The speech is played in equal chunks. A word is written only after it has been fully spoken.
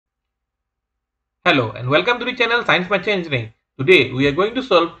Hello and welcome to the channel Science Math Engineering. Today we are going to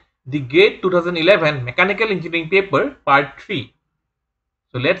solve the GATE 2011 Mechanical Engineering paper part 3.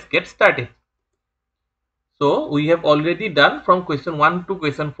 So let's get started. So we have already done from question 1 to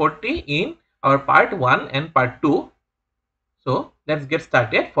question 40 in our part 1 and part 2. So let's get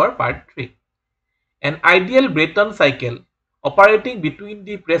started for part 3. An ideal Brayton cycle operating between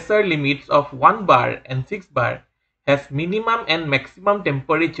the pressure limits of 1 bar and 6 bar has minimum and maximum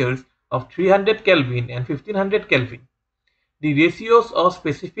temperatures of 300 Kelvin and 1500 Kelvin. The ratios of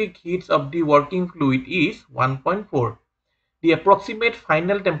specific heats of the working fluid is 1.4. The approximate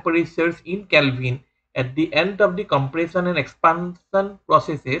final temperatures in Kelvin at the end of the compression and expansion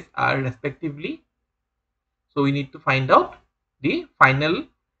processes are respectively. So we need to find out the final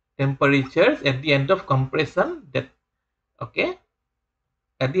temperatures at the end of compression. At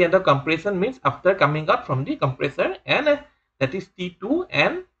the end of compression means after coming out from the compressor, and that is T2,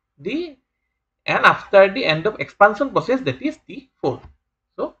 and after the end of expansion process, that is T4.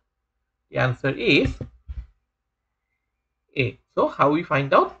 So the answer is A. So how we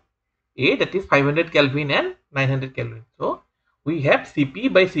find out A, that is 500 Kelvin and 900 Kelvin. So we have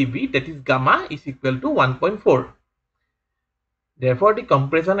Cp by Cv, that is gamma, is equal to 1.4. Therefore the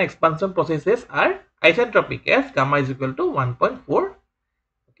compression and expansion processes are isentropic as gamma is equal to 1.4.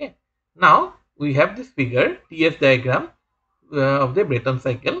 Okay. Now we have this figure TS diagram of the Brayton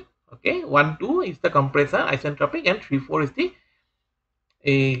cycle. Okay, 1 2 is the compression isentropic and 3 4 is the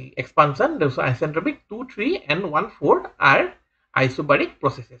expansion. So isentropic 2 3 and 1 4 are isobaric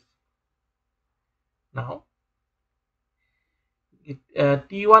processes. Now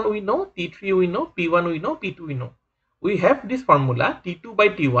T1 we know, T3 we know, P1 we know, P2 we know. We have this formula T2 by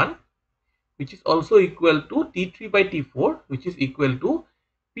T1, which is also equal to T3 by T4, which is equal to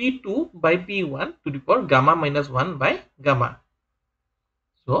P2 by P1 to the power gamma minus 1 by gamma.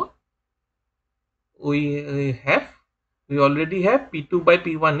 So we already have P2 by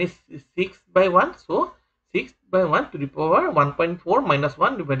P1 is 6 by 1. So 6 by 1 to the power 1.4 minus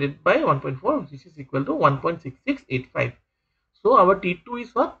 1 divided by 1.4, which is equal to 1.6685. So our T2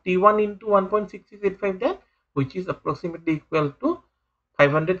 is what? T1 into 1.6685 then, which is approximately equal to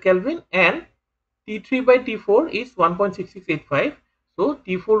 500 Kelvin, and T3 by T4 is 1.6685. So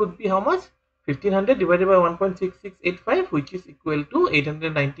T4 would be how much? 1500 divided by 1.6685, which is equal to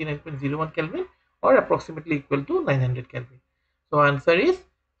 899.01 Kelvin, or approximately equal to 900 Kelvin. So answer is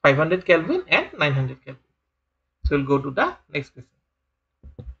 500 Kelvin and 900 Kelvin. So we'll go to the next question.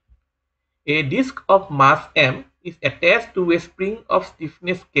 A disk of mass m is attached to a spring of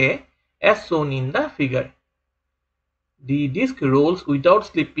stiffness K as shown in the figure. The disk rolls without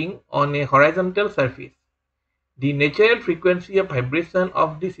slipping on a horizontal surface. The natural frequency of vibration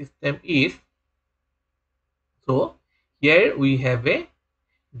of the system is. So here we have a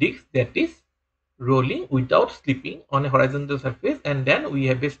disk that is rolling without slipping on a horizontal surface, and then we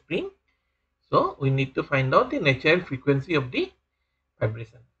have a spring. So we need to find out the natural frequency of the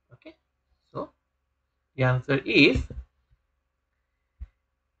vibration. Okay, so the answer is,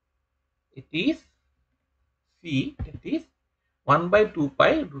 it is C, that is 1 by 2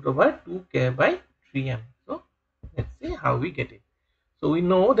 pi root over 2k by 3m. So let's see how we get it. So we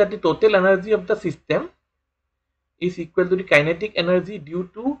know that the total energy of the system is equal to the kinetic energy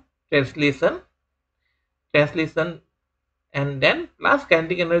due to translation, and then plus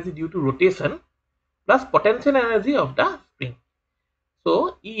kinetic energy due to rotation plus potential energy of the spring.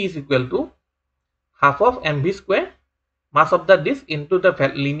 So E is equal to half of mv square, mass of the disk, into the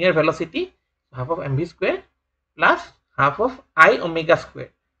linear velocity, half of mv square, plus half of I omega square,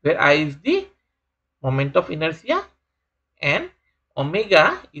 where I is the moment of inertia and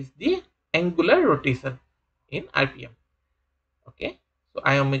omega is the angular rotation in rpm. Okay, so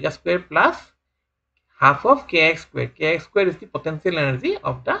I omega square plus half of kx square. Kx square is the potential energy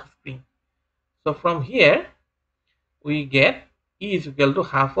of the spring. So from here we get E is equal to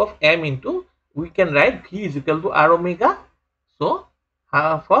half of m into, we can write V is equal to r omega. So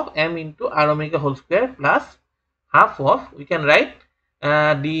half of m into r omega whole square plus half of, we can write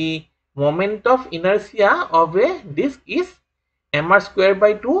the moment of inertia of a disk is mr square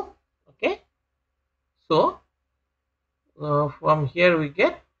by 2. Okay, so from here we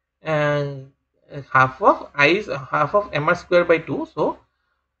get half of I is half of mr square by 2. So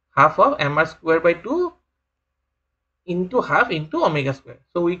half of mr square by 2 into half into omega square.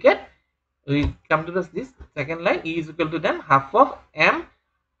 So we come to this second line, E is equal to then half of m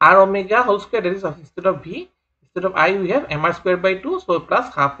r omega whole square, that is instead of V, instead of I we have mr square by 2. So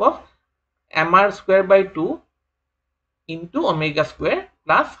plus half of mr square by 2 into omega square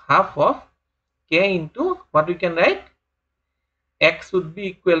plus half of k into, what we can write, x would be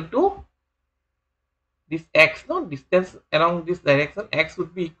equal to this x, no, distance along this direction, x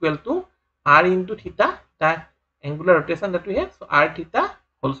would be equal to r into theta, the angular rotation that we have. So r theta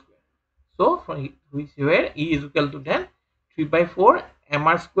whole square. So from which where E is equal to then 3 by 4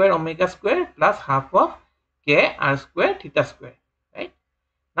 mr square omega square plus half of k r square theta square, right?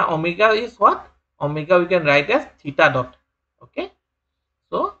 Now omega is what? Omega we can write as theta dot. Okay,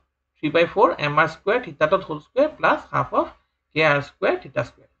 so 3 by 4 mr square theta dot whole square plus half of k r square theta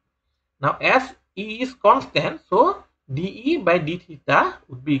square. Now as E is constant, so dE by d theta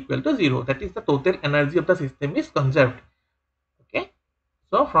would be equal to 0. That is the total energy of the system is conserved. Okay,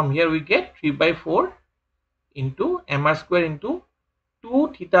 so from here we get 3 by 4 into mr square into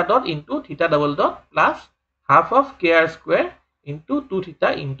 2 theta dot into theta double dot plus half of kr square into 2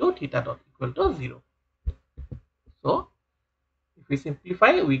 theta into theta dot equal to 0. So if we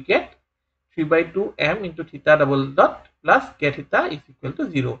simplify, we get 3 by 2 m into theta double dot plus k theta is equal to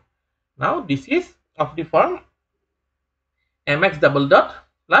 0. Now this is of the form mx double dot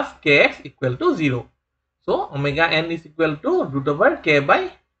plus kx equal to 0. So omega n is equal to root over k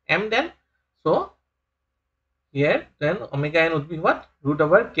by m then. So here then omega n would be what? Root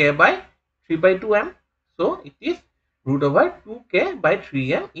over k by 3 by 2m. So it is root over 2k by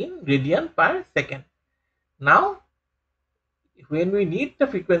 3m in radian per second. Now when we need the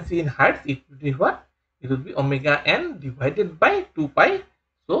frequency in hertz, it would be what? It would be omega n divided by 2 pi.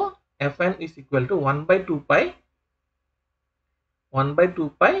 So fn is equal to 1 by 2 pi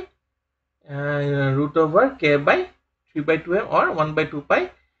root over k by 3 by 2m or 1 by 2 pi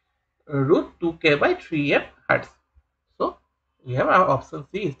root 2k by 3m hertz. So we have our option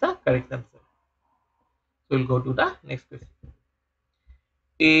C is the correct answer. So we'll go to the next question.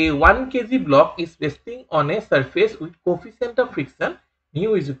 A 1 kg block is resting on a surface with coefficient of friction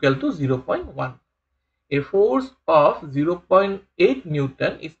mu is equal to 0.1. A force of 0.8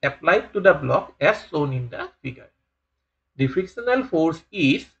 Newton is applied to the block as shown in the figure. The frictional force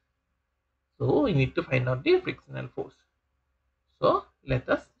is, so we need to find out the frictional force. So let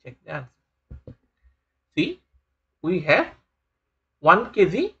us check the answer. See, we have 1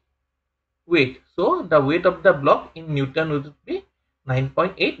 kg weight. So the weight of the block in Newton would be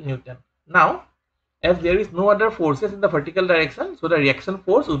 9.8 Newton. Now, as there is no other forces in the vertical direction, so the reaction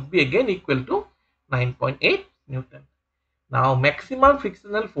force would be again equal to 9.8 Newton. Now, maximum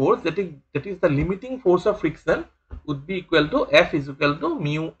frictional force, that is the limiting force of friction, would be equal to F is equal to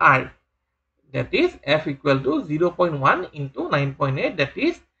mu R. That is F equal to 0.1 into 9.8, that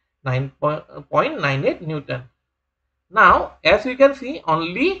is 9.98 Newton. Now, as we can see,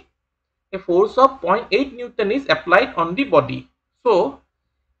 only a force of 0.8 Newton is applied on the body. So,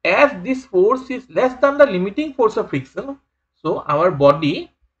 as this force is less than the limiting force of friction, so our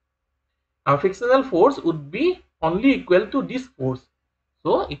frictional force would be only equal to this force.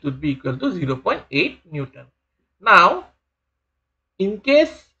 So, it would be equal to 0.8 Newton. Now, in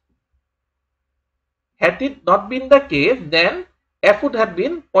case had it not been the case, then F would have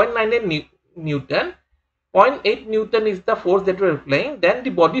been 0.98 Newton. 0.8 Newton is the force that we are applying. Then the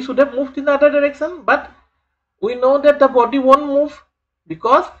body should have moved in the other direction. But we know that the body won't move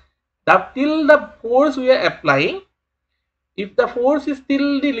because till the force we are applying, if the force is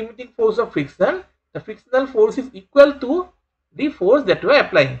still the limiting force of friction, the frictional force is equal to the force that we are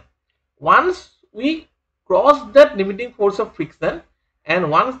applying. Once we cross that limiting force of friction and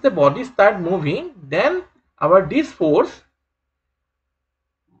once the body start moving, then this force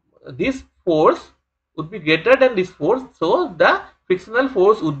would be greater than this force. So the frictional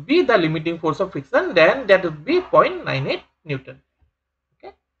force would be the limiting force of friction, then that would be 0.98 Newton.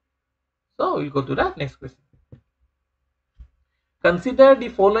 Okay, so we'll go to the next question. Consider the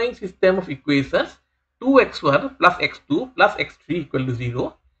following system of equations: 2x1 plus x2 plus x3 equal to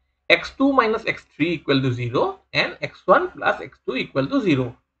 0, x2 minus x3 equal to 0, and x1 plus x2 equal to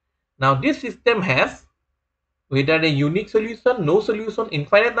 0. Now this system has whether a unique solution, no solution,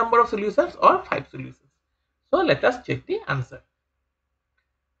 infinite number of solutions, or 5 solutions. So let us check the answer.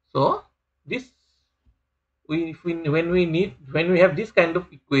 So this when we have this kind of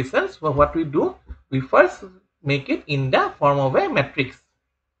equations, so what we do, we first make it in the form of a matrix.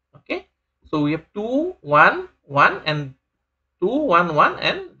 Okay, so we have 2 1 1 and 2 1 1,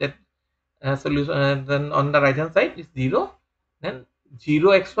 and that solution, then on the right hand side is 0, then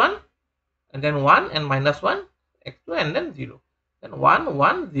 0 x1, and then 1 and minus 1 x2, and then 0, then 1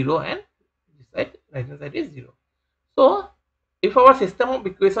 1 0, and this side right hand side is 0. So if our system of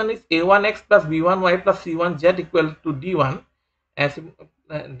equation is a1x plus b1y plus c1z equal to d1, as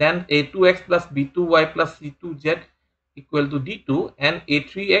then a2x plus b2y plus c2z equal to d2, and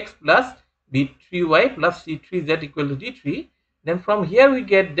a3x plus b3y plus c3z equal to d3, then from here we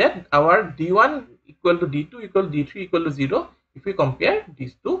get that our d1 equal to d2 equal to d3 equal to 0 if we compare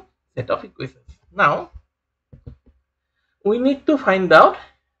these two set of equations. Now we need to find out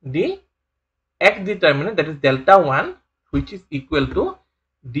the x determinant, that is delta 1, which is equal to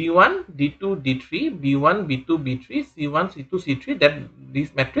d1 d2 d3 b1 b2 b3 c1 c2 c3, that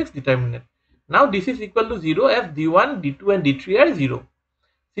this matrix determinant. Now this is equal to 0 as d1 d2 and d3 are 0.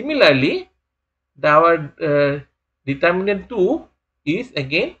 Similarly, our determinant 2 is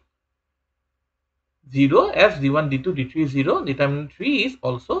again 0 as d1 d2 d3 is 0, determinant 3 is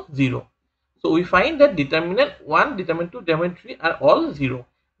also 0. So we find that determinant 1, determinant 2, determinant 3 are all 0.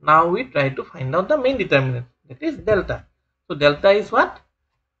 Now we try to find out the main determinant, that is delta. So delta is what?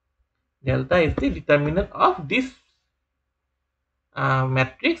 Delta is the determinant of this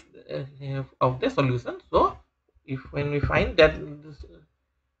matrix of the solution. So if when we find that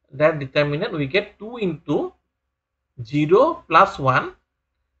that determinant, we get 2 into 0 plus 1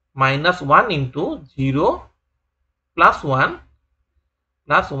 minus 1 into 0 plus 1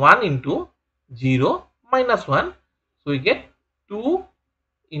 plus 1 into 0 minus 1. So we get 2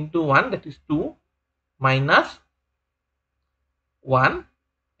 into 1, that is 2, minus 1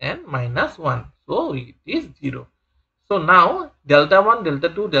 and minus 1. So it is 0. So now delta 1, delta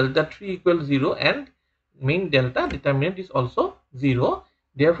 2, delta 3 equals 0 and main delta determinant is also 0.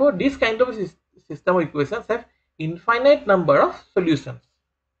 Therefore, this kind of system of equations have infinite number of solutions.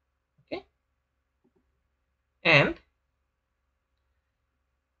 Okay. And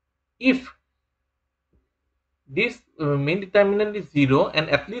if this main determinant is 0 and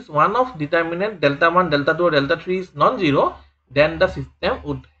at least one of determinant delta 1, delta 2 or delta 3 is non-zero, then the system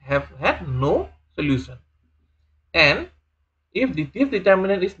would have had no solution. And if this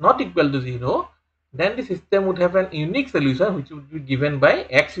determinant is not equal to 0, then the system would have an unique solution which would be given by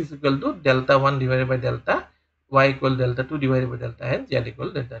x is equal to delta 1 divided by delta, y equal to delta 2 divided by delta, and z equal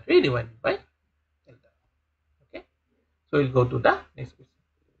to delta 3 divided by delta. Okay. So we'll go to the next question.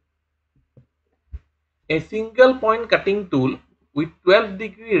 A single point cutting tool with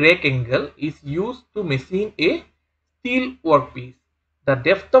 12-degree rake angle is used to machine a steel workpiece. The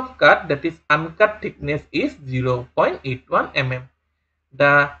depth of cut, that is uncut thickness, is 0.81 mm.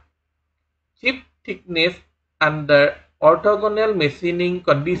 The chip thickness under orthogonal machining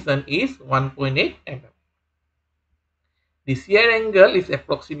condition is 1.8 mm. The shear angle is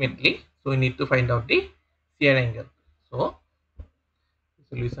approximately, so we need to find out the shear angle. So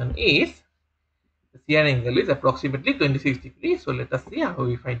the solution is the shear angle is approximately 26 degrees. So let us see how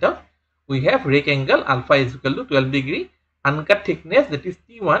we find out. We have rake angle alpha is equal to 12 degree, uncut thickness, that is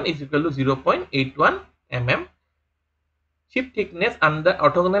T1 is equal to 0.81 mm. Chip thickness under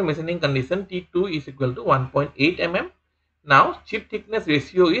orthogonal machining condition T2 is equal to 1.8 mm. Now chip thickness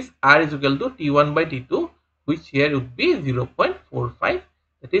ratio is R is equal to T1 by T2, which here would be 0.45,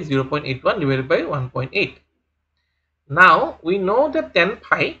 that is 0.81 divided by 1.8. Now we know that tan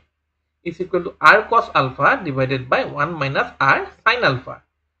phi is equal to R cos alpha divided by 1 minus R sin alpha.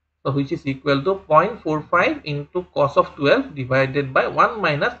 So which is equal to 0.45 into cos of 12 divided by 1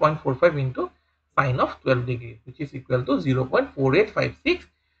 minus 0.45 into sine of 12 degree, which is equal to 0.4856.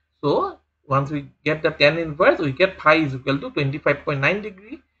 So once we get the tan inverse, we get phi is equal to 25.9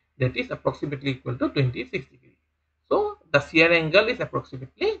 degree, that is approximately equal to 26 degree. So the shear angle is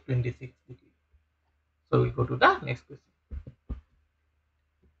approximately 26 degree. So we go to the next question.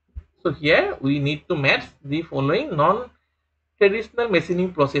 So here we need to match the following non-traditional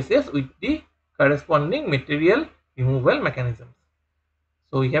machining processes with the corresponding material removal mechanisms.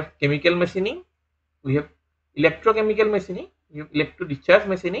 So we have chemical machining, we have electrochemical machining, we have electro-discharge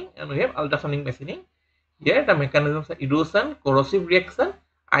machining, and we have ultrasonic machining. Here the mechanisms are erosion, corrosive reaction,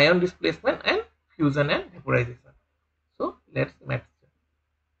 ion displacement, and fusion and vaporization. So let's match.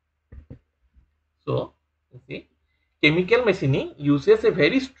 So you see, chemical machining uses a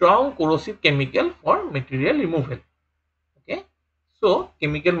very strong corrosive chemical for material removal. Okay, so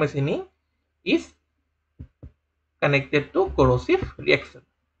chemical machining is connected to corrosive reaction.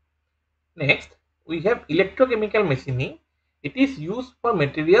 Next, we have electrochemical machining. It is used for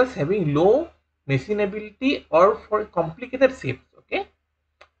materials having low machinability or for complicated shapes. Okay,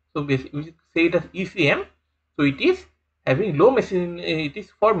 so basically we say it as ECM. So it is having low machine. It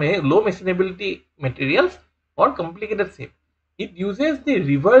is for low machinability materials or complicated shape. It uses the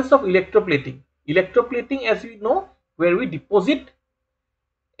reverse of electroplating. Electroplating, as we know, where we deposit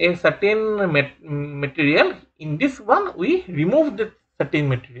a certain material. In this one, we remove the certain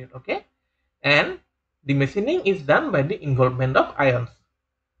material. Okay, and the machining is done by the involvement of ions.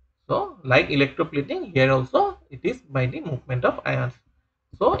 So like electroplating, here also it is by the movement of ions.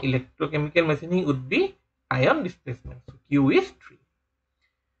 So electrochemical machining would be ion displacement. So Q is 3.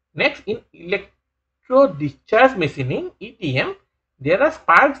 Next, in electro discharge machining (EDM), there are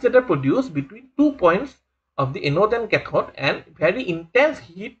sparks that are produced between 2 points of the anode and cathode, and very intense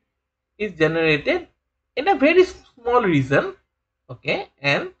heat is generated in a very small region. Okay,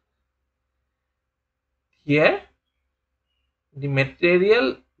 and here the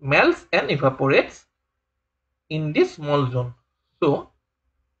material melts and evaporates in this small zone. So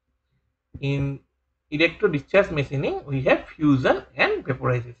in electro discharge machining we have fusion and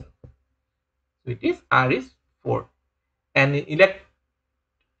vaporization. So it is R is 4. And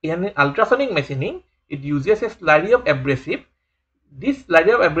in ultrasonic machining it uses a slurry of abrasive. This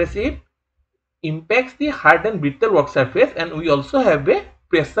slurry of abrasive impacts the hard and brittle work surface, and we also have a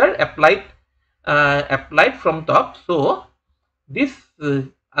pressure applied from top. So this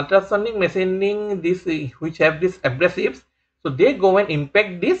ultrasonic machining, this which have these abrasives, so they go and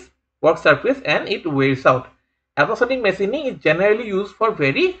impact this work surface and it wears out. Ultrasonic machining is generally used for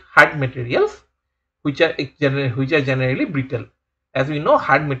very hard materials which are generally brittle. As we know,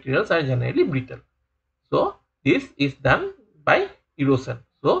 hard materials are generally brittle. So this is done by erosion.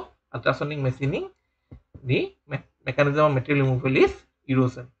 So ultrasonic machining, the mechanism of material removal is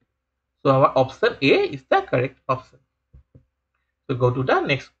erosion. So our option A is the correct option. So go to the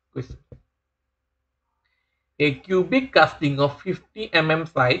next question. A cubic casting of 50 mm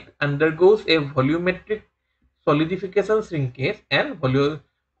site undergoes a volumetric solidification shrinkage and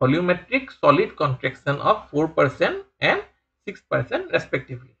volumetric solid contraction of 4% and 6%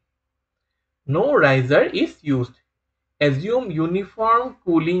 respectively. No riser is used. Assume uniform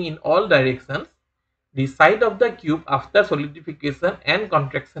cooling in all directions. The side of the cube after solidification and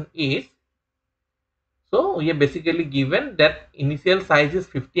contraction is, so we are basically given that initial size is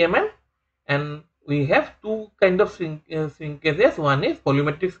 50 mm and we have two kind of shrinkages. One is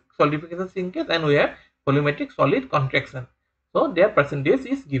volumetric solidification shrinkage and we have volumetric solid contraction. So their percentage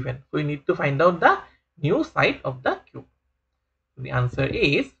is given. So we need to find out the new side of the cube. So the answer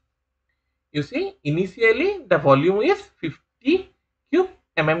is, you see, initially the volume is 50 cube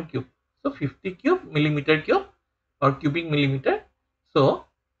mm cube. So 50 cube millimeter cube or cubic millimeter. So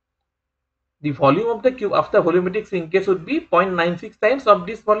the volume of the cube after volumetric shrinkage would be 0.96 times of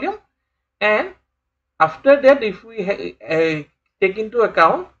this volume, and after that if we take into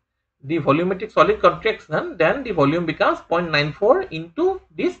account the volumetric solid contraction, then the volume becomes 0.94 into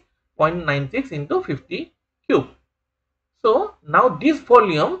this 0.96 into 50 cube. So now this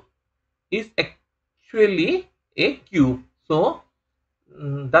volume is actually a cube. So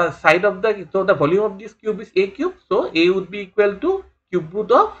the side of the, so the volume of this cube is a cube. So A would be equal to cube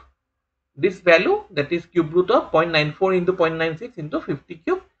root of this value, that is cube root of 0.94 into 0.96 into 50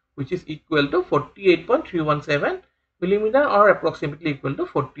 cube, which is equal to 48.317 millimeter, or approximately equal to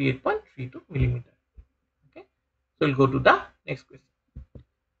 48.32 millimeter. Okay, so we'll go to the next question.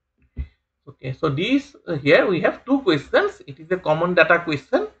 Okay, so these here we have two questions. It is a common data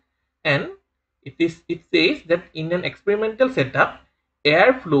question, and it says that in an experimental setup,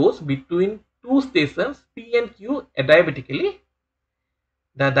 air flows between two stations P and Q adiabatically.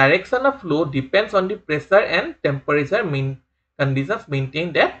 The direction of flow depends on the pressure and temperature conditions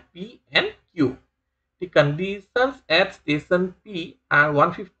maintained at P and Q. The conditions at station P are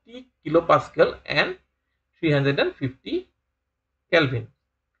 150 kilopascal and 350 Kelvin.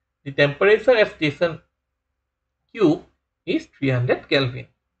 The temperature at station Q is 300 Kelvin.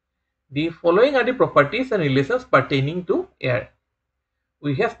 The following are the properties and relations pertaining to air.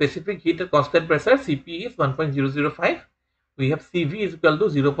 We have specific heat at constant pressure, Cp is 1.005. We have Cv is equal to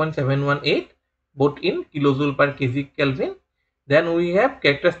 0.718, both in kilojoule per kg Kelvin. Then we have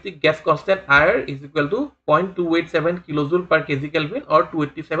characteristic gas constant R is equal to 0.287 kilojoule per kg Kelvin or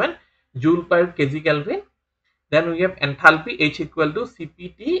 287 joule per kg Kelvin. Then we have enthalpy H equal to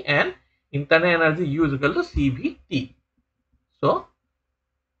Cpt and internal energy U is equal to Cvt. So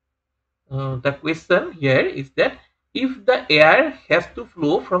the question here is that if the air has to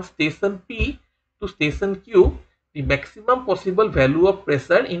flow from station P to station Q, the maximum possible value of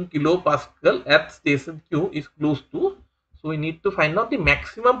pressure in kilopascal at station Q is close to. So we need to find out the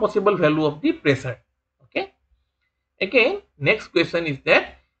maximum possible value of the pressure. Okay. Again, next question is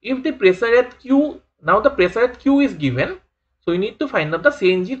that if the pressure at Q, now the pressure at Q is given, so we need to find out the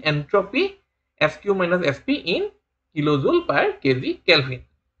change in entropy SQ minus SP in kilojoule per kg Kelvin.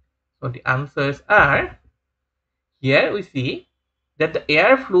 So the answers are, here we see that the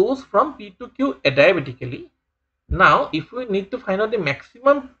air flows from P to Q adiabatically. Now if we need to find out the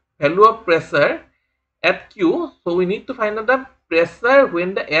maximum value of pressure at Q, so we need to find out the pressure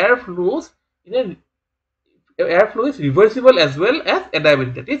when the air flows in a airflow is reversible as well as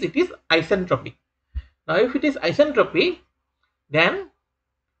adiabatic, that is, it is isentropic. Now if it is isentropic, then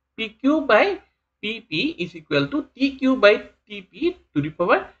PQ by PP is equal to TQ by TP to the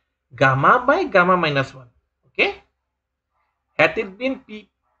power gamma by gamma minus 1. Okay. Had it been P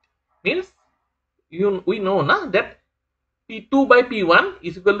means we know na that P2 by P1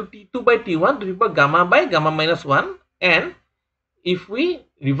 is equal to T2 by T1 to the power gamma by gamma minus 1, and if we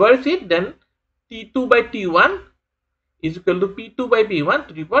reverse it, then T2 by T1 is equal to P2 by P1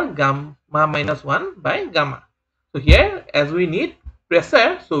 to the power gamma minus 1 by gamma. So here, as we need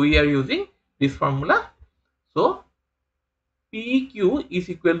pressure, so we are using this formula. So PQ is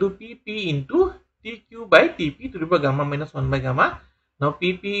equal to PP into TQ by TP to the power gamma minus 1 by gamma. Now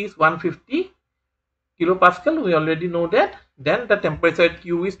PP is 150 kilopascal, we already know that. Then the temperature at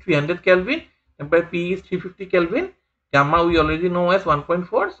Q is 300 Kelvin, temperature P is 350 Kelvin, gamma we already know as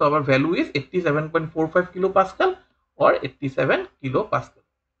 1.4, so our value is 87.45 kilopascal or 87 kilopascal.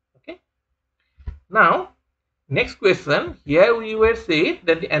 Okay. Now next question, here we were saying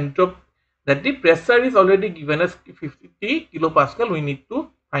that the entropy, that the pressure is already given as 50 kilopascal, we need to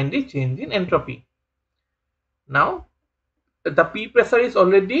find the change in entropy. Now the P pressure is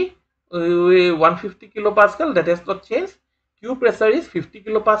already 150 kilopascal, that has not changed. Q pressure is 50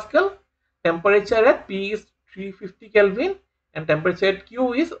 kilopascal, temperature at P is 350 Kelvin, and temperature at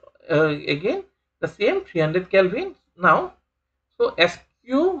Q is again the same 300 Kelvin. Now, so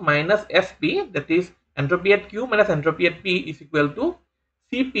SQ minus SP, that is entropy at Q minus entropy at P, is equal to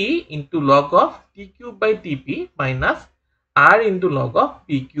Cp into log of TQ by TP minus R into log of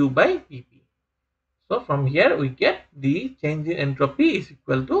PQ by PP. So from here we get the change in entropy is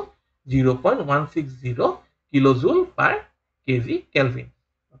equal to 0.160 kilojoule per kg Kelvin.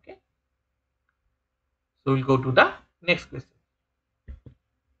 Okay. So we'll go to the next question.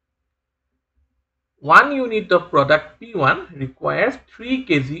 1 unit of product P1 requires 3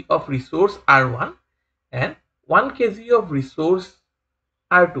 kg of resource R1 and 1 kg of resource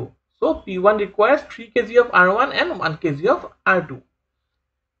R2. So P1 requires 3 kg of R1 and 1 kg of R2.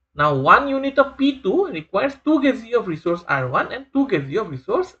 Now 1 unit of P2 requires 2 kg of resource R1 and 2 kg of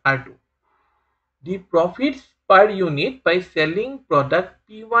resource R2. The profits per unit by selling product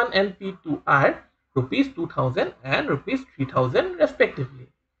P1 and P2 are rupees 2000 and rupees 3000 respectively.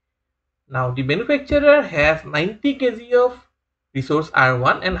 Now the manufacturer has 90 kg of resource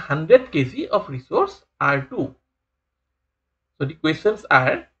R1 and 100 kg of resource R2. So the questions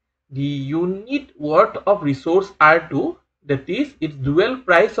are the unit worth of resource R2, that is its dual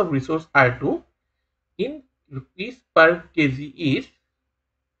price of resource R2 in rupees per kg is.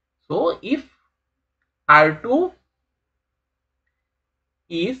 So if R2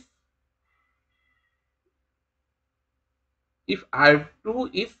 is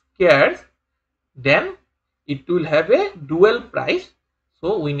scarce, then it will have a dual price.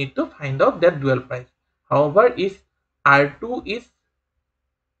 So we need to find out that dual price. However, if R2 is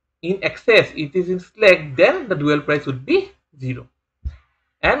in excess, it is in slack, then the dual price would be 0.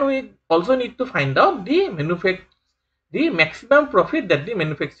 And we also need to find out the maximum profit that the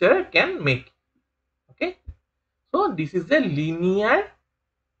manufacturer can make. Okay, so this is a linear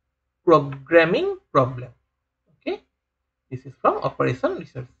programming problem. Okay, this is from operation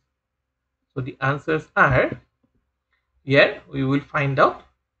research. So the answers are here. We will find out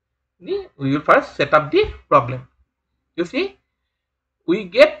we will first set up the problem. You see, we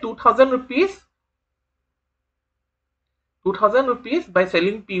get 2000 rupees by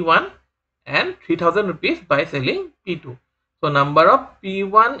selling P1 and 3000 rupees by selling P2. So number of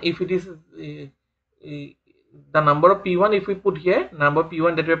P1, if it is the number of P1 if we put here, number of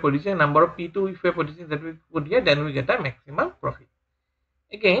P1 that we are producing, number of P2 if we are producing that we put here, then we get a maximum profit.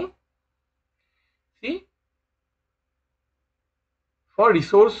 Again, see, for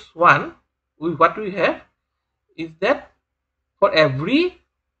resource 1, what we have is that for every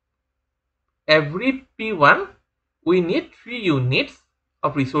P1 we need 3 units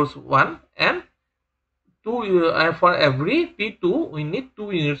of resource 1, and for every P2 we need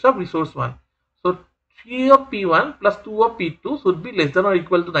 2 units of resource 1. So 3 of P1 plus 2 of P2 should be less than or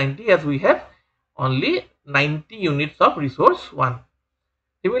equal to 90, as we have only 90 units of resource 1.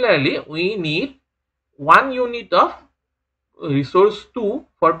 Similarly, we need 1 unit of resource 2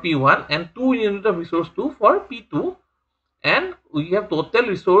 for P1 and 2 units of resource 2 for P2, and we have total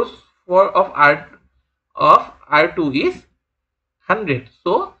resource of R2 is 100.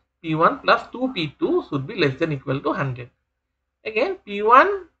 So P1 plus 2 P2 should be less than equal to 100. Again,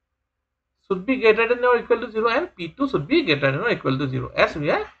 P1 should be greater than or equal to 0 and P2 should be greater than or equal to 0. As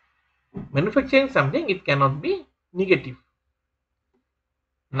we are manufacturing something, it cannot be negative.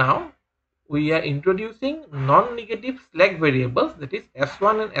 Now we are introducing non-negative slack variables, that is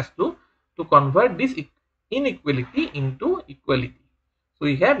S1 and S2, to convert this inequality into equality. So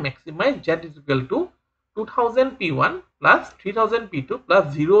we have maximized Z is equal to 2000 P1 plus 3000 P2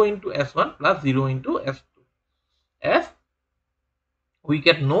 plus 0 into S1 plus 0 into S2, as we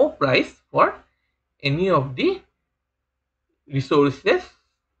get no price for any of the resources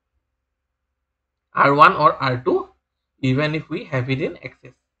R1 or R2, even if we have it in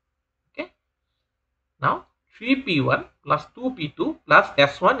excess. Okay. Now 3P1 plus 2P2 plus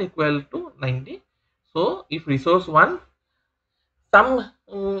S1 equal to 90. So if resource 1, some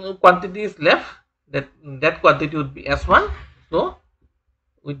quantity is left, that quantity would be S1. So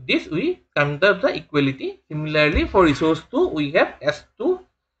with this we come to the equality. Similarly for resource 2 we have S2.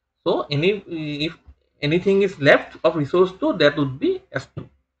 So if anything is left of resource 2, that would be S2.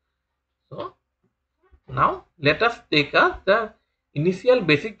 So now let us take the initial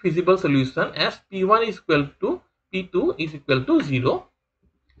basic feasible solution as P1 is equal to P2 is equal to 0.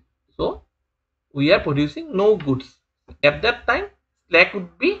 So we are producing no goods. At that time slack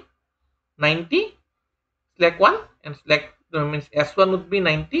would be 90, slack 1, and slack means S1 would be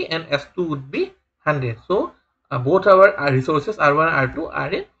 90 and S2 would be 100. So both our resources R1 and R2 are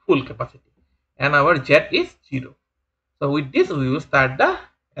in full capacity and our Z is 0. So with this we will start the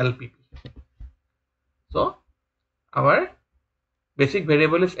LPP. So our basic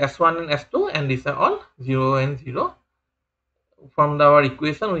variable is S1 and S2 and these are all 0 and 0. From our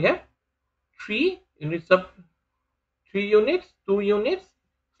equation we have 3 units, 2 units,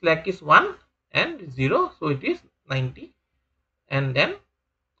 slack is 1 and 0, so it is 90, and then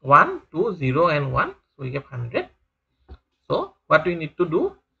 1, 2, 0 and 1, so we have 100. So what we need to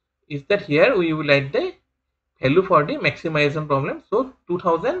do is that here we will write the value for the maximization problem. So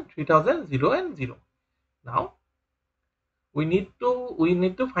 2000, 3000, 0 and 0. Now we need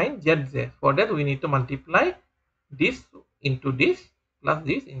to find ZZ. For that we need to multiply this into this plus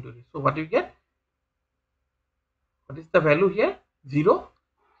this into this. So what we get? What is the value here? 0.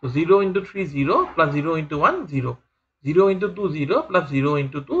 So 0 into 3 0 plus 0 into 1 0. 0 into 2 0 plus 0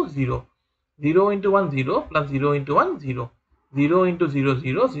 into 2 0. 0 into 1 0 plus 0 into 1 0. 0 into 0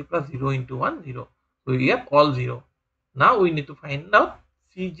 0 plus 0 into 1 0. So we have all 0. Now we need to find out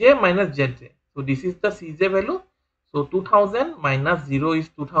Cj minus Zj. So this is the Cj value. So 2000 minus 0 is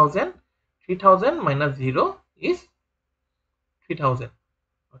 2000. 3000 minus 0 is 3000.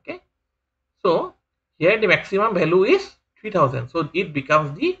 Okay. So here the maximum value is 3000. So it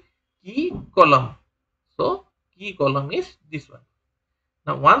becomes the key column. So key column is this one.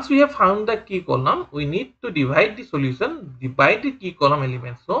 Now once we have found the key column, we need to divide the solution, divide the key column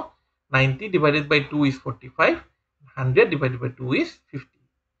elements. So 90 divided by 2 is 45. 100 divided by 2 is 50.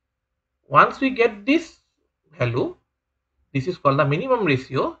 Once we get this value, this is called the minimum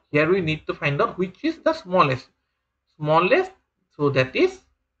ratio. Here we need to find out which is the smallest. Smallest, so that is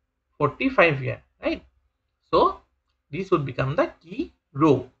 45 here, right? So this would become the key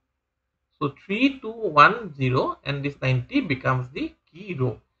row. So 3, 2, 1, 0 and this 90 becomes the key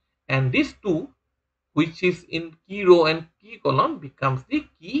row. And this 2, which is in key row and key column, becomes the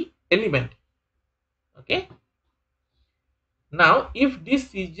key element. Okay. Now if this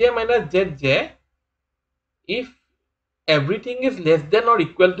Cj minus Zj, if everything is less than or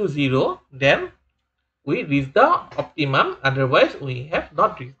equal to 0, then we reach the optimum, otherwise we have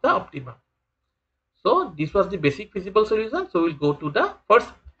not reached the optimum. So this was the basic feasible solution. So we'll go to the first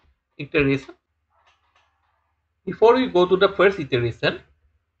iteration. Before we go to the first iteration,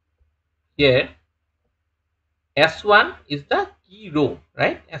 here S1 is the key row,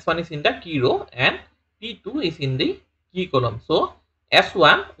 right? S1 is in the key row and P2 is in the key column. So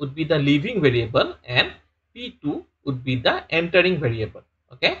S1 would be the leaving variable and P2 would be the entering variable.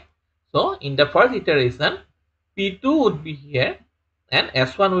 Okay. So in the first iteration, P2 would be here and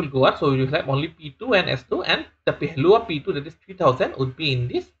S1 will go out. So we will have only P2 and S2, and the value of P2, that is 3000, would be in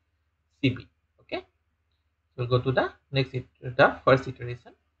this CB. Okay. We'll go to the next, the first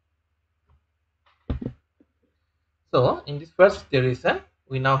iteration. So in this first iteration,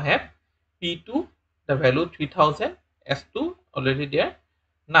 we now have P2, the value 3000, S2 already there.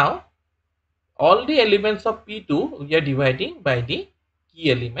 Now all the elements of P2 we are dividing by the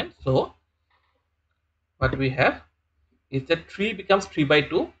key element. So what we have is that 3 becomes 3 by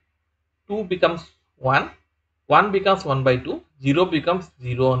 2, 2 becomes 1, 1 becomes 1 by 2, 0 becomes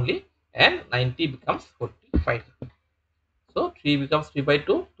 0 only, and 90 becomes 45. So 3 becomes 3 by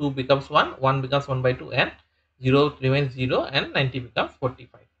 2, 2 becomes 1, 1 becomes 1 by 2, and 0 remains 0, and 90 becomes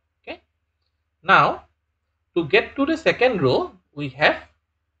 45. Okay. Now to get to the second row, we have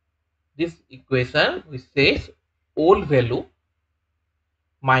this equation which says old value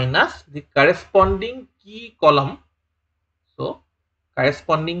minus the corresponding key column. So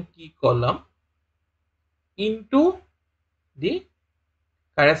corresponding key column into the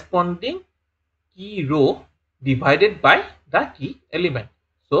corresponding key row divided by the key element.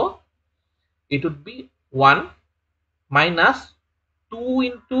 So it would be 1 minus 2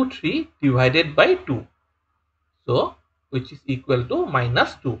 into 3 divided by 2. So which is equal to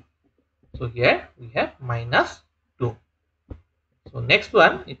minus 2. So here we have minus 2. So next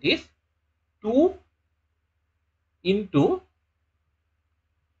one, it is 2 into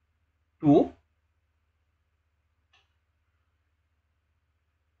 2.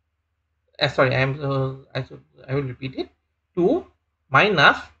 Sorry, I will repeat it. 2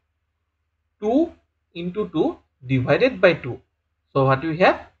 minus 2 into 2 divided by 2. So what we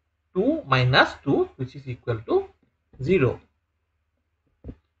have? 2 minus 2, which is equal to 0.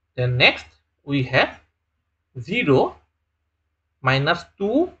 Then next we have 0 minus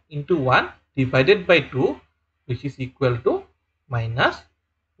 2 into 1 divided by 2, which is equal to minus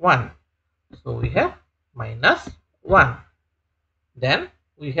 1. So we have minus 1. Then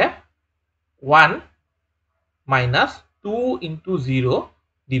we have 1 minus 2 into 0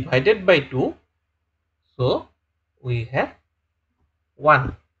 divided by 2. So we have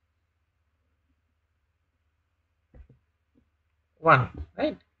 1. 1,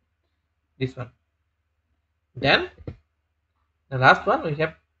 right? This one. Then the last one, we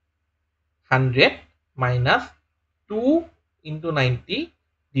have 100 minus 2 into 90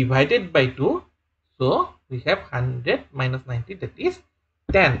 divided by 2. So we have 100 minus 90, that is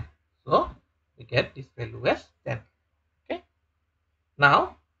 10. So we get this value as 10. Okay.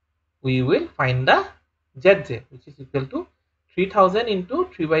 Now we will find the ZJ, which is equal to 3000 into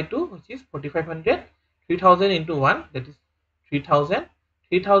 3 by 2, which is 4500. 3000 into 1, that is 3000.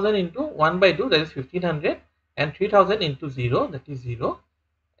 3000 into 1 by 2, that is 1500. And 3000 into 0, that is 0.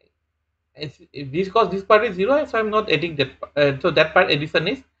 Because this part is 0, so I'm not adding that. So that part addition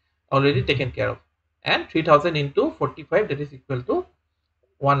is already taken care of. And 3000 into 45, that is equal to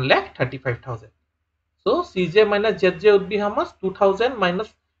 1,35,000. So Cj minus Zj would be how much? 2000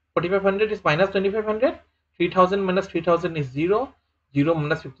 minus 4500 is minus 2500. 3000 minus 3000 is 0. 0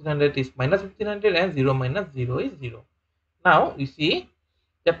 minus 1500 is minus 1500, and 0 minus 0 is 0. Now you see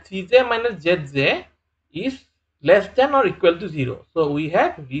that Cj minus Zj is less than or equal to 0. So we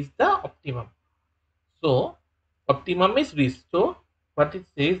have reached the optimum. So optimum is reached. So what it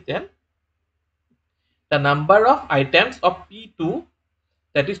says then, the number of items of P2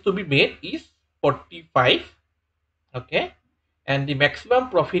 that is to be made is 45. Okay, and the maximum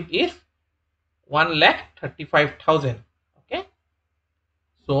profit is 1,35,000. Okay,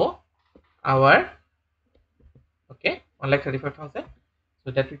 so our 1,35,000.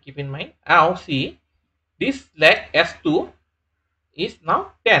 So that we keep in mind. Now see, this slack S2 is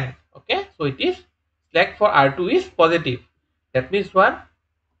now 10. Okay, so it is slack for R2 is positive. That means what?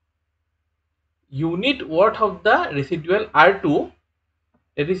 Unit worth of the residual R2,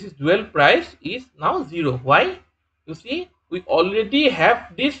 that is its dual price, is now 0. Why? You see, we already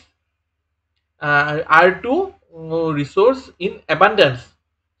have this R2 resource in abundance.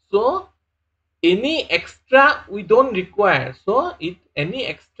 So any extra we don't require. So any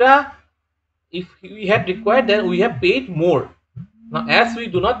extra, if we had required, then we have paid more. Now as we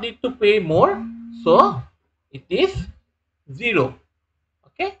do not need to pay more, so it is 0.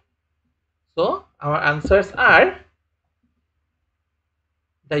 Okay, so our answers are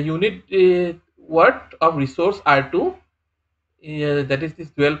the unit worth of resource R2, that is this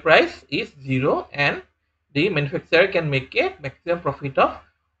dual price, is 0, and the manufacturer can make a maximum profit of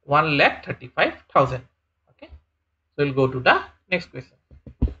 1,35,000. Okay, so we'll go to the next question.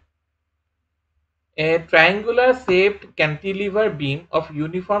 A triangular shaped cantilever beam of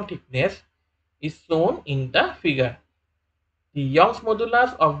uniform thickness is shown in the figure. The Young's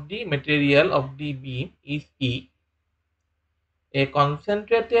modulus of the material of the beam is E. A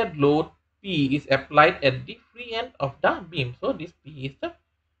concentrated load P is applied at the free end of the beam. So this P is the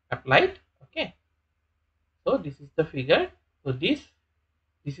applied. Okay, so this is the figure. So this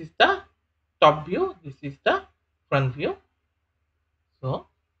is the top view, this is the front view. So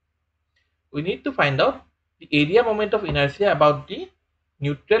we need to find out the area moment of inertia about the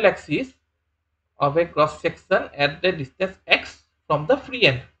neutral axis of a cross section at the distance x from the free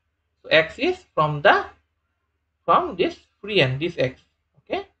end. So x is from this free end, this x.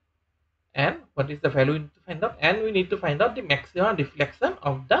 Okay, and what is the value we need to find out? And we need to find out the maximum deflection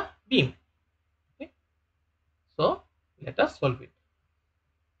of the beam. Okay, so let us solve it.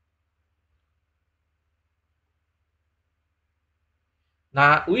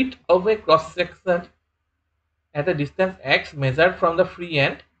 Now width of a cross section at a distance x measured from the free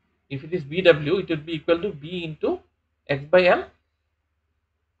end, if it is BW, it would be equal to B into x by L.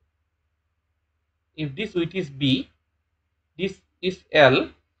 If this width is B, this is L,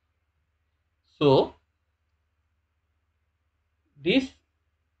 so this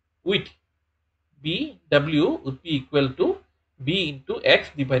width BW would be equal to B into X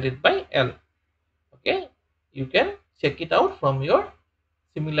divided by L. Okay, you can check it out from your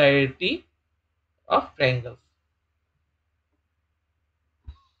similarity of triangles.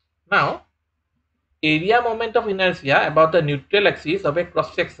 Now, area moment of inertia about the neutral axis of a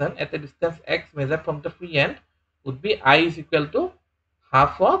cross section at a distance x measured from the free end would be I is equal to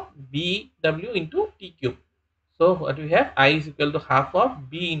half of BW into T cube. So what we have, I is equal to half of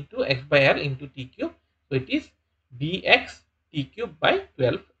B into X by L into T cube. So it is dx T cube by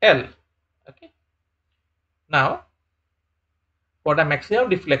 12L. Okay. Now for the maximum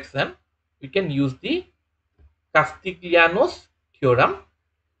deflection, we can use the Castigliano's theorem,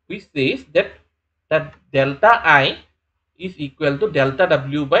 which says that delta I is equal to delta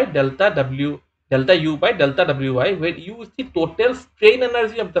W by delta U by delta WI, where U is the total strain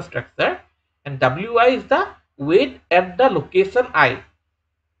energy of the structure and WI is the weight at the location I,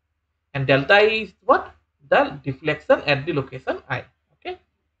 and delta I is what? The deflection at the location I. Okay.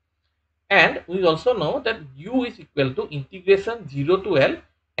 And we also know that U is equal to integration 0 to L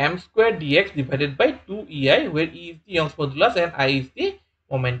m square dx divided by 2 EI, where E is the Young's modulus and I is the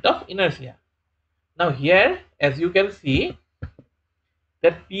moment of inertia. Now here, as you can see,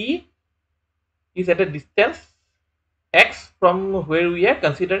 that P is at a distance x from where we are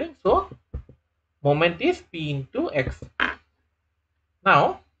considering. So moment is P into x.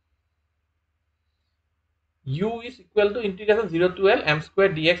 Now U is equal to integration 0 to L m square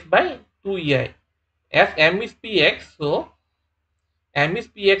dx by 2 EI. As m is Px, so m is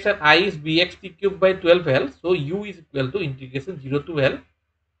Px and I is Bx T cube by 12L. So U is equal to integration 0 to L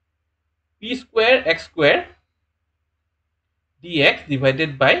P square x square dx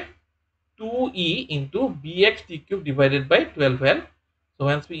divided by 2e into Bx T cube divided by 12L. So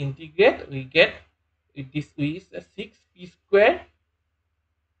once we integrate, we get this is 6p square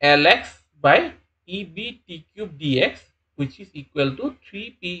Lx by Eb T cube dx, which is equal to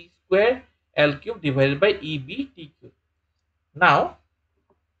 3p square L cube divided by Eb T cube. Now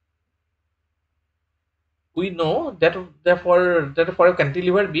we know that for a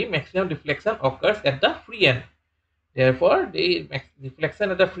cantilever beam, maximum deflection occurs at the free end. Therefore, the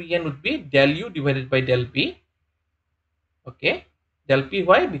deflection at the free end would be del U divided by del P. Okay, del P,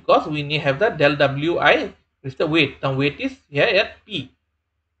 why? Because we need have the del Wi, which is the weight. Now weight is here at P.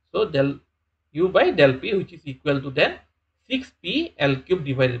 So del U by del P, which is equal to then 6p L cube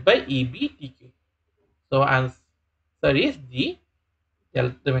divided by Eb T cube. So answer is D.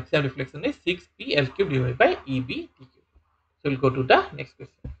 The maximum deflection is 6p L cube divided by Eb T cube. So we'll go to the next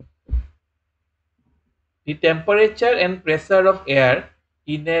question. The temperature and pressure of air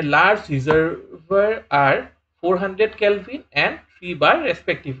in a large reservoir are 400 Kelvin and 3 bar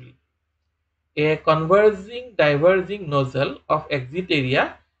respectively. A converging diverging nozzle of exit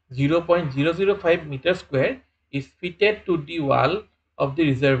area 0.005 meter square is fitted to the wall of the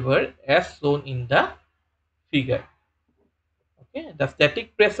reservoir as shown in the figure. Okay, the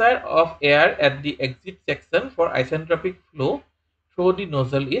static pressure of air at the exit section for isentropic flow through the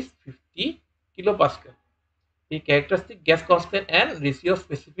nozzle is 50 kilopascal. The characteristic gas constant and ratio of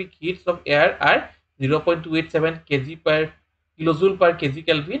specific heats of air are 0.287 kg per kilojoule per kg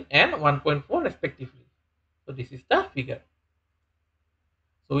Kelvin and 1.4 respectively. So this is the figure.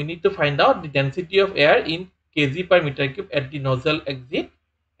 So we need to find out the density of air in kg per meter cube at the nozzle exit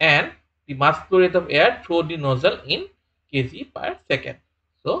and the mass flow rate of air through the nozzle in kg per second.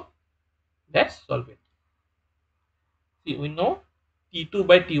 So let's solve it. See, we know T2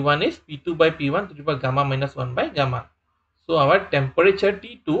 by T1 is P2 by P1 to the power gamma minus 1 by gamma. So our temperature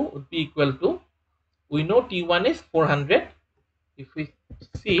T2 would be equal to, we know T1 is 400. If we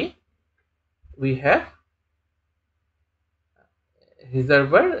see, we have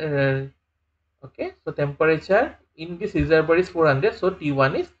reservoir. Okay, so temperature in this reservoir is 400. So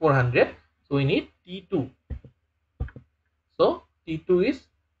T1 is 400. So we need T2. So T2 is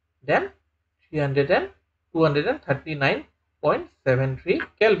then 239.73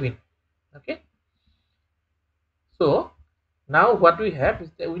 Kelvin. Okay. So now what we have is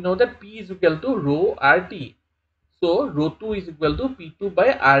that we know that P is equal to rho RT. So rho 2 is equal to P2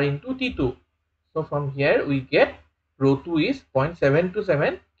 by R into T2. So from here we get rho 2 is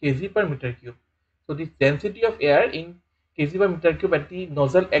 0.727 kg per meter cube. So the density of air in kg per meter cube at the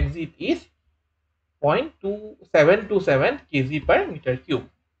nozzle exit is 0.2727 kg per meter cube.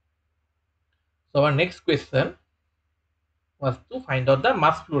 So our next question was to find out the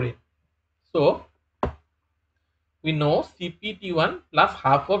mass flow rate. So we know CPT1 plus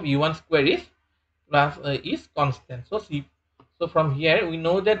half of U1 square is constant. So So from here we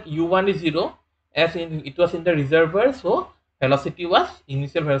know that u1 is 0, as in it was in the reservoir, so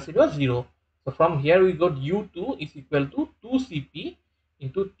initial velocity was 0. So from here we got u2 is equal to 2cp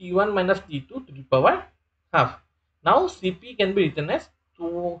into t1 minus t2 to the power half. Now cp can be written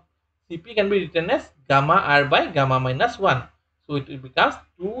as gamma r by gamma minus 1. So it becomes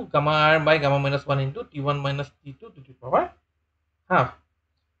 2 gamma r by gamma minus 1 into t1 minus t2 to the power half.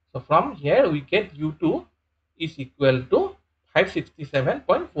 So from here we get u2 is equal to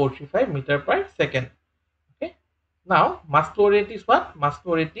 567.435 meter per second. Okay. Now mass flow rate is what? Mass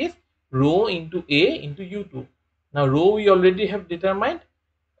flow rate is rho into A into u2. Now rho we already have determined.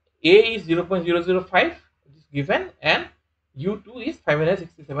 A is 0.005 is given and u2 is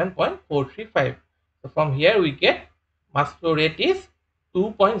 567.435. So from here we get mass flow rate is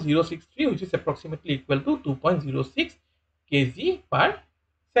 2.063, which is approximately equal to 2.06 kg per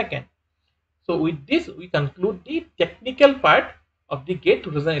second. So with this we conclude the technical part of the GATE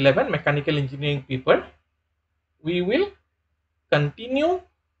 2011 mechanical engineering paper. We will continue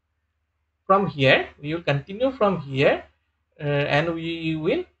from here. And we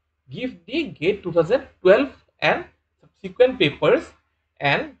will give the GATE 2012 and subsequent papers,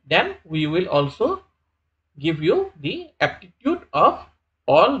 and then we will also give you the aptitude of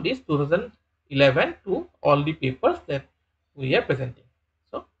all these 2011 to all the papers that we are presenting.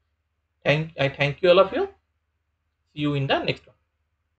 So I thank you all of you. See you in the next one.